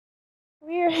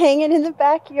hanging in the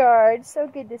backyard. So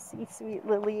good to see sweet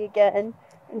Lily again.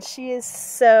 And she is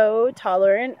so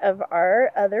tolerant of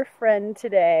our other friend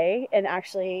today. And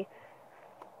actually,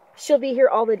 she'll be here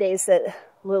all the days that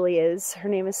Lily is. Her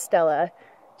name is Stella.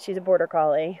 She's a border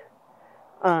collie.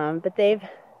 But they've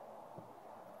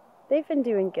been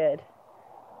doing good.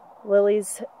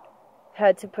 Lily's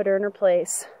had to put her in her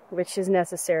place, which is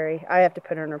necessary. I have to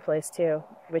put her in her place too,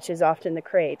 which is often the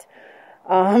crate.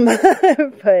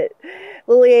 But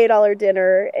Lily ate all her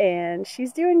dinner and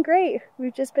she's doing great.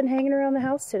 We've just been hanging around the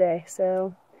house today,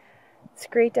 so it's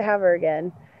great to have her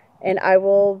again. And I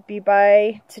will be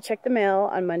by to check the mail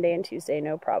on Monday and Tuesday,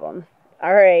 no problem.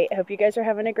 All right, hope you guys are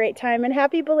having a great time and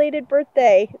happy belated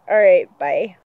birthday. All right, bye.